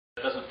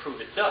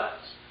prove it does.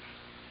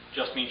 It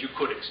just means you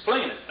could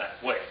explain it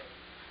that way.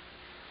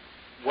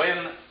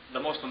 When the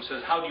Muslim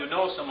says, how do you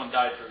know someone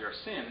died for your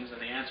sins? And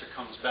the answer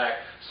comes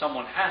back,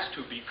 someone has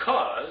to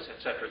because,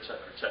 etc., etc.,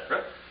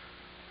 etc.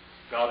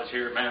 God is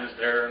here, man is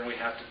there, and we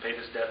have to pay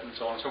this debt, and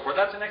so on and so forth.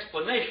 That's an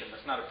explanation.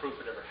 That's not a proof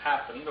it ever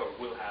happened or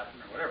will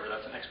happen or whatever.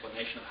 That's an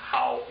explanation of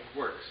how it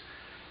works.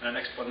 And an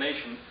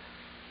explanation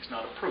is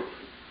not a proof.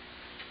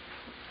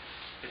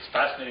 It's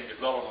fascinating to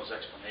dwell on those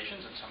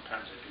explanations, and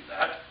sometimes I do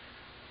that.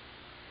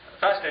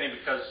 Fascinating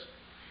because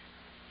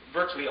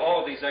virtually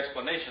all of these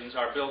explanations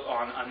are built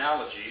on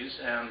analogies,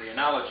 and the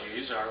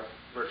analogies are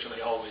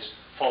virtually always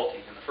faulty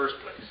in the first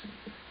place.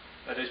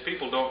 That is,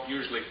 people don't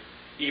usually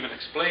even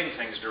explain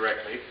things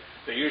directly.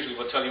 They usually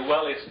will tell you,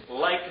 well, it's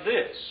like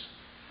this,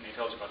 and he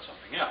tells you about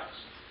something else.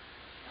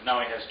 And now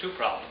he has two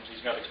problems.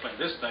 He's got to explain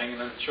this thing and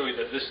then show you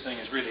that this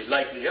thing is really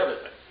like the other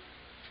thing.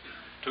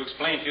 To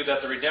explain to you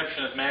that the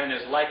redemption of man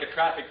is like a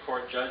traffic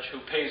court judge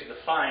who pays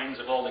the fines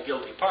of all the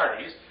guilty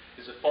parties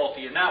is a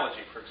faulty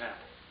analogy, for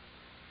example.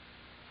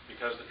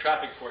 Because the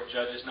traffic court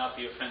judge is not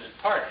the offended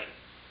party.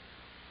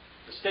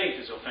 The state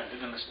is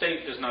offended, and the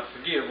state does not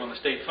forgive when the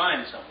state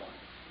fines someone.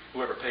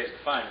 Whoever pays the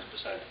fine is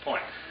beside the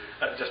point.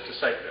 Just to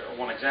cite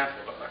one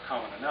example of a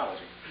common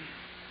analogy.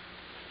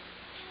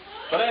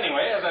 But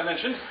anyway, as I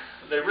mentioned,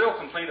 the real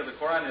complaint of the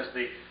Quran is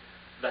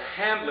the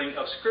handling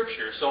of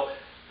Scripture. So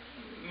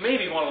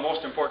maybe one of the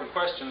most important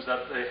questions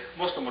that the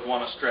Muslim would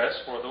want to stress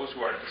for those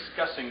who are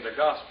discussing the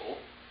gospel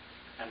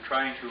and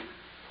trying to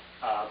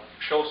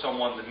show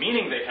someone the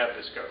meaning they have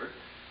discovered,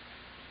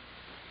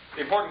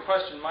 the important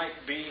question might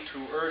be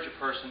to urge a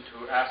person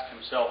to ask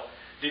himself,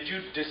 did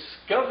you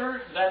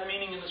discover that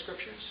meaning in the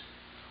Scriptures?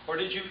 Or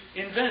did you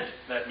invent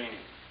that meaning?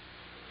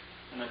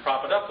 And then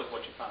prop it up with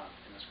what you found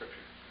in the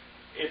Scripture.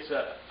 It's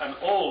an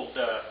old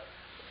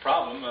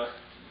problem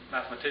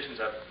mathematicians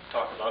have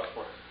talked about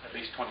for at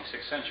least 26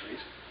 centuries.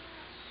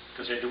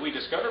 To say, do we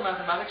discover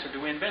mathematics or do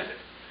we invent it?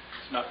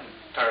 It's not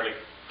entirely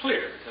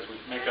clear, because we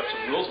make up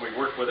some rules, we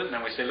work with it, and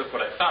then we say, look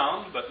what I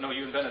found, but no,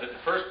 you invented it in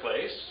the first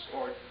place,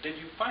 or did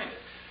you find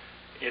it?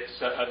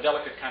 It's a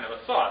delicate kind of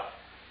a thought.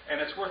 And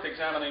it's worth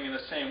examining in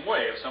the same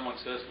way. If someone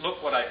says,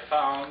 look what I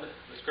found,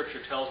 the Scripture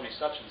tells me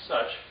such and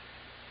such,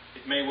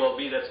 it may well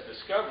be that's a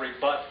discovery,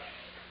 but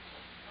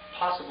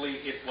possibly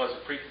it was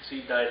a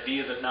preconceived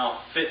idea that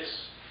now fits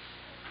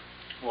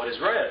what is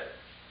read.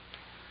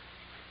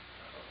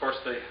 Of course,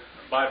 the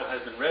Bible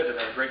has been read in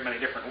a great many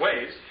different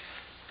ways.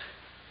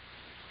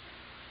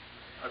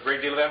 A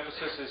great deal of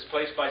emphasis is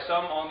placed by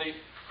some on the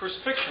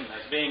crucifixion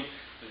as being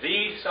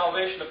the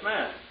salvation of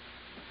man.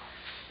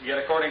 Yet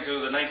according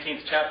to the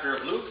 19th chapter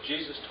of Luke,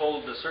 Jesus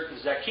told the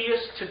certain Zacchaeus,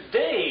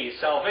 today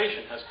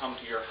salvation has come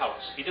to your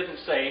house. He didn't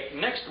say,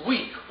 next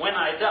week when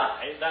I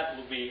die, that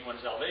will be when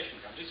salvation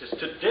comes. He says,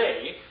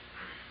 today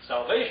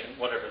salvation,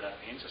 whatever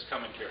that means, has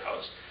come into your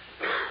house.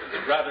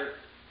 It's rather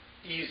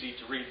easy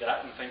to read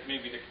that and think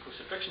maybe the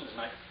crucifixion is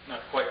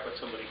not quite what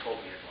somebody told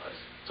me it was.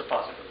 It's a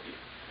possibility.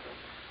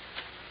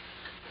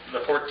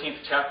 The 14th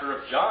chapter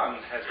of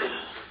John has been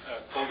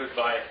quoted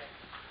by,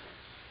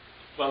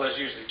 well, there's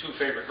usually two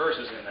favorite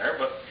verses in there,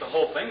 but the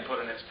whole thing put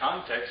in its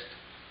context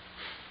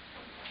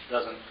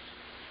doesn't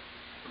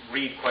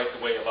read quite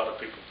the way a lot of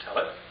people tell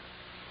it.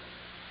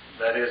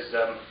 That is,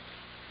 on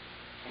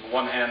the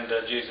one hand,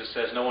 Jesus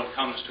says, no one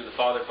comes to the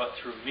Father but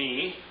through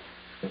me.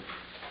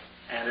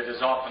 And it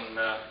is often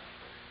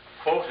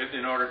quoted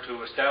in order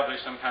to establish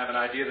some kind of an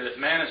idea that if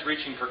man is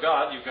reaching for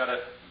God, you've got to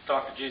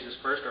talk to Jesus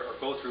first or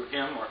go through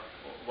him or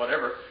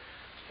whatever.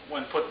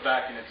 When put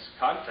back in its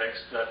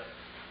context, the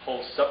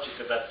whole subject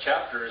of that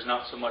chapter is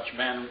not so much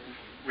man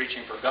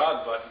reaching for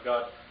God, but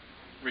God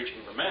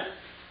reaching for man.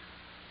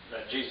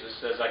 That Jesus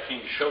says, I came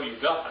to show you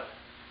God.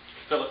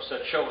 Philip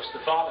said, show us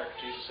the Father.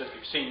 Jesus said, if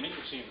you've seen me,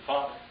 you've seen the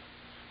Father.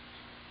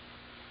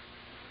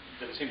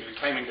 Didn't seem to be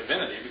claiming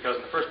divinity, because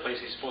in the first place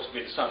he's supposed to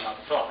be the Son, not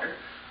the Father.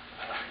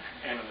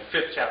 And in the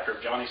 5th chapter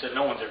of John he said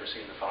no one's ever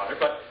seen the Father.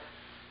 But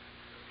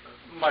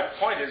my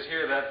point is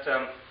here that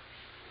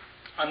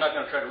I'm not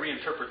going to try to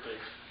reinterpret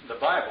the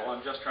Bible.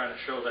 I'm just trying to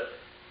show that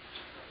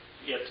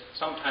it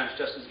sometimes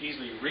just as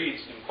easily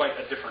reads in quite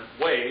a different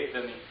way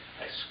than the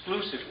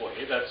exclusive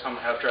way that some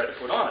have tried to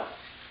put on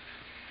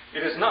it.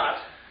 It is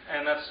not,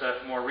 and that's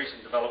a more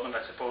recent development,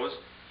 I suppose,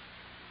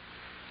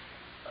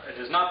 it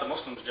is not the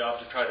Muslim's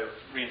job to try to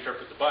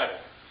reinterpret the Bible.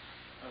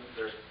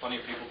 There's plenty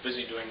of people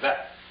busy doing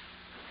that.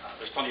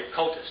 There's plenty of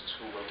cultists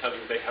who will tell you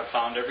they have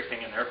found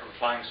everything in there, from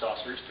flying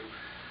saucers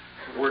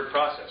to word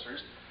processors.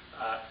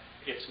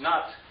 It's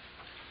not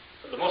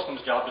the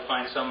Muslim's job to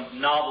find some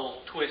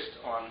novel twist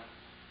on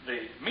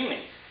the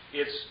meaning.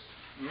 It's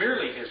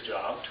merely his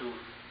job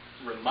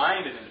to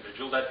remind an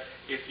individual that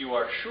if you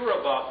are sure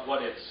about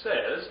what it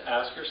says,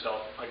 ask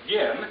yourself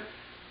again,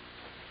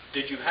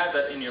 did you have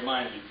that in your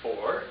mind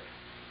before?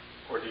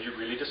 Or did you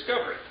really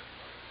discover it?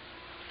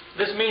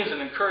 This means an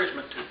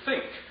encouragement to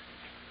think.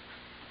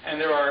 And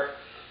there are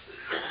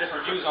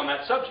different views on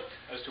that subject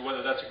as to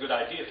whether that's a good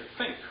idea to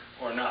think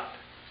or not.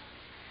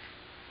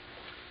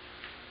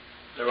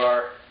 There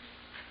are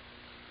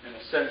in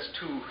a sense,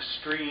 two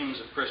streams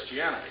of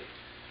Christianity.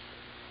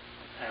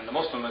 And the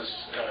Muslim, as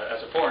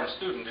a foreign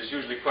student, is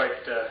usually quite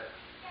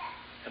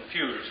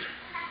confused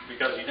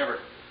because he never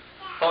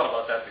thought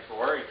about that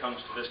before. He comes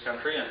to this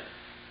country and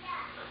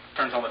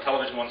turns on the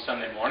television one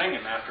Sunday morning,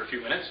 and after a few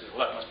minutes says,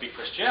 well, that must be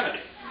Christianity.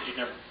 He'd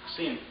never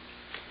seen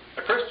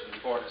a Christian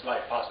before in his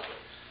life, possibly.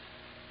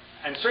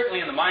 And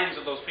certainly in the minds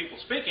of those people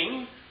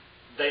speaking,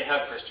 they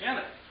have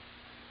Christianity.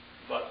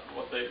 But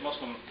what the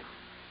Muslim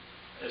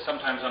is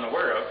sometimes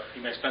unaware of, he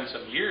may spend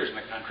some years in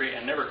the country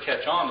and never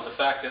catch on to the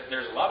fact that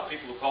there's a lot of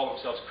people who call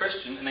themselves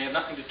Christian and they have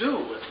nothing to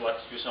do with what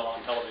you saw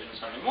on television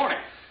Sunday morning.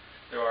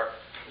 There are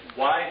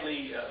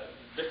widely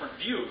different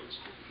views.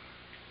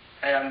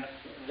 And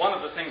one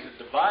of the things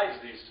that divides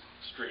these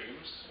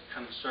streams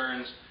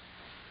concerns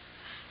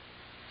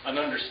an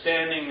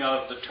understanding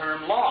of the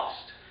term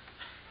lost.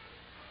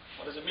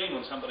 What does it mean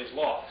when somebody's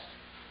lost?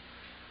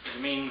 Does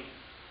it mean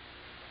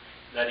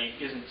that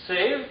he isn't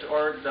saved,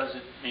 or does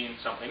it mean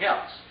something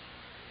else?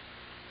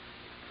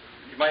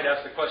 You might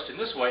ask the question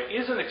this way: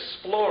 is an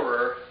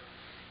explorer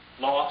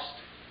lost?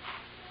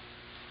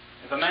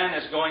 If a man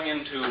is going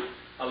into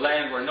a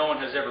land where no one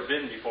has ever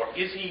been before,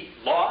 is he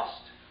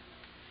lost?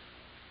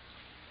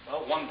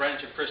 Well, one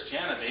branch of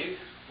Christianity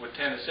would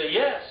tend to say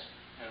yes,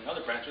 and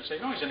another branch would say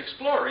no, he's an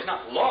explorer. He's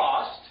not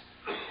lost.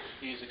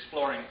 He's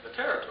exploring the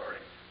territory.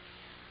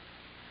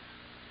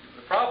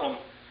 The problem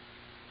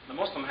the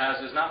Muslim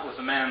has is not with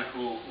the man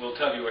who will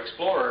tell you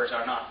explorers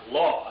are not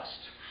lost.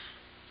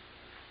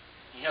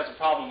 He has a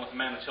problem with the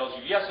man who tells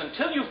you, yes,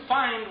 until you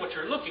find what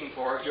you're looking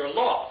for, you're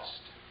lost.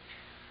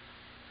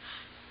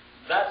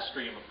 That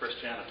stream of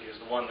Christianity is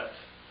the one that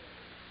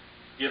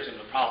gives him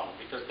the problem,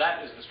 because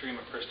that is the stream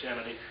of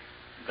Christianity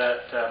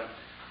that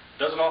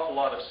does an awful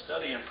lot of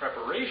study and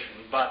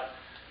preparation, but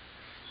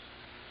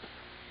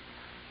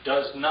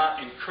does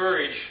not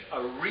encourage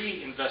a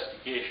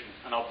re-investigation,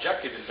 an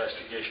objective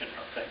investigation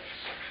of things.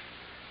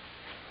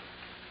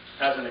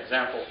 As an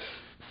example,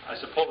 I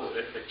suppose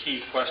that the key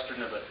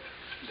question, or the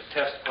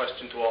test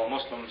question to all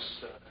Muslims,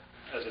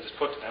 as it is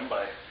put to them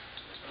by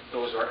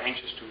those who are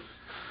anxious to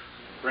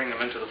bring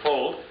them into the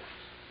fold,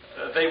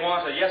 they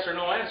want a yes or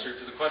no answer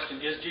to the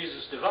question, is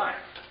Jesus divine?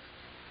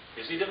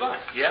 Is he divine?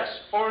 Yes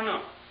or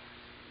no?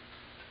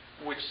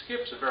 Which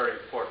skips a very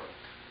important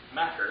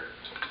matter.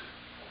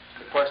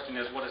 The question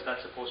is, what is that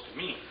supposed to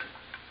mean?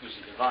 Is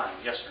he divine?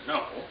 Yes or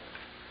no?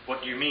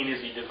 What do you mean,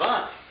 is he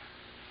divine?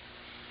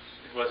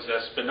 It was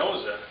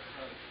Spinoza,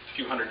 a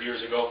few hundred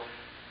years ago,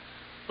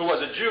 who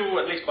was a Jew,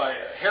 at least by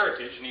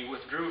heritage, and he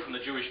withdrew from the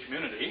Jewish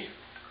community.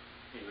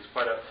 He was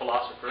quite a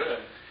philosopher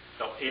and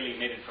felt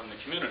alienated from the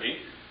community.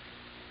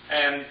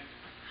 And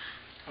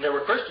there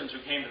were Christians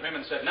who came to him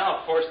and said, now,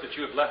 of course, that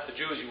you have left the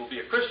Jews, you will be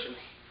a Christian.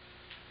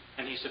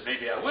 And he said,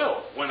 maybe I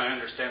will, when I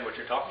understand what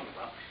you're talking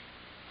about.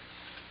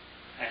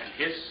 And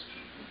his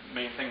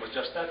main thing was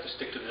just that, to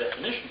stick to the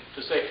definition,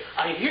 to say,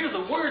 I hear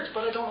the words,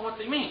 but I don't know what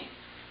they mean.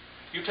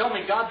 You tell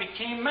me God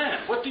became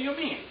man. What do you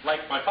mean?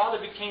 Like my father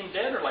became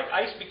dead, or like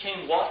ice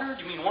became water?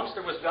 Do you mean once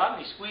there was God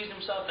and he squeezed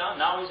himself down,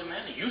 now he's a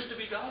man, he used to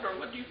be God? Or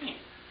what do you mean?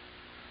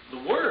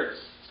 The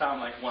words sound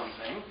like one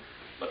thing,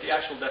 but the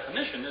actual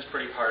definition is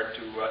pretty hard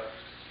to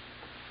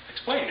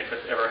explain, if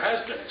it ever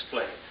has been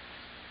explained.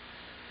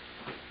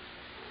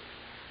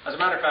 As a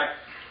matter of fact,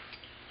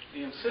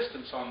 the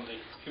insistence on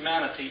the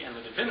humanity and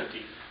the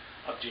divinity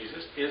of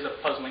Jesus is a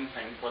puzzling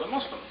thing for the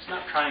Muslim. He's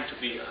not trying to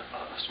be a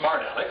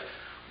smart aleck.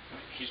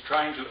 He's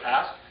trying to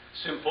ask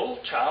simple,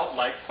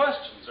 childlike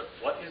questions of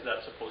what is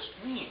that supposed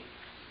to mean?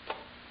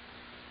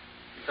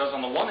 Because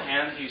on the one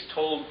hand, he's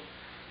told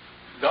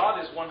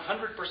God is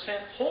 100%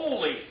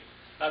 holy.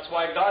 That's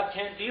why God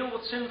can't deal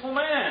with sinful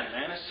man.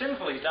 Man is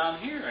sinful, he's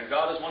down here, and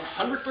God is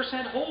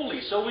 100%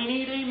 holy, so we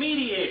need a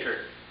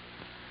mediator.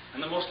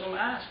 And the Muslim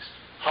asks,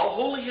 how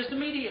holy is the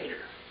mediator?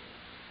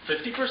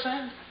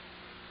 50%?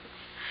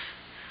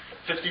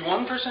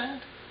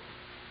 51%?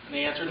 And the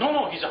answer,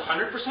 no, he's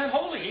 100%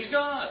 holy, he's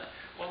God.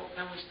 Well,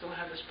 then we still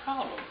have this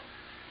problem.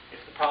 If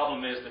the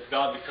problem is that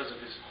God, because of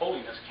his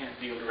holiness, can't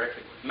deal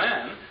directly with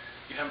man,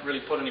 you haven't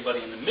really put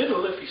anybody in the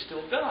middle if he's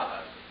still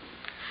God.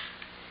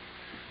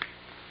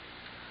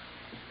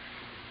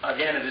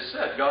 Again, it is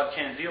said, God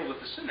can't deal with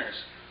the sinners.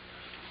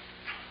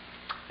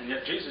 And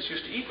yet Jesus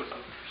used to eat with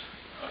them,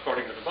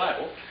 according to the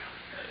Bible.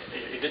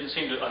 It didn't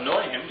seem to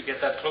annoy him to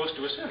get that close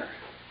to a sinner.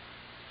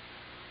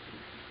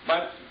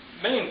 My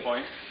main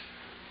point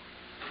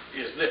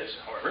is this,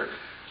 however,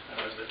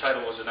 as the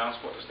title was announced,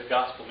 what does the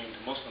gospel mean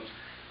to Muslims?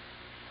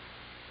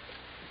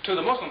 To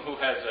the Muslim who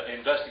has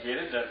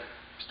investigated and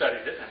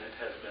studied it, and it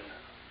has been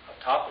a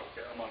topic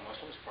among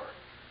Muslims for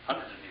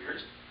hundreds of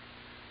years,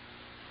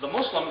 the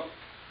Muslim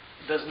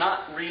does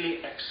not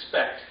really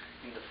expect,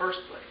 in the first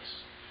place,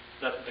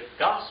 that the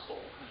gospel,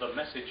 the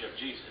message of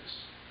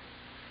Jesus,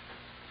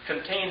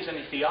 contains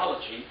any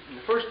theology in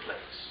the first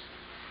place.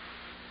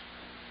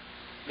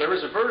 There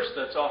is a verse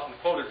that's often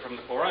quoted from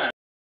the Quran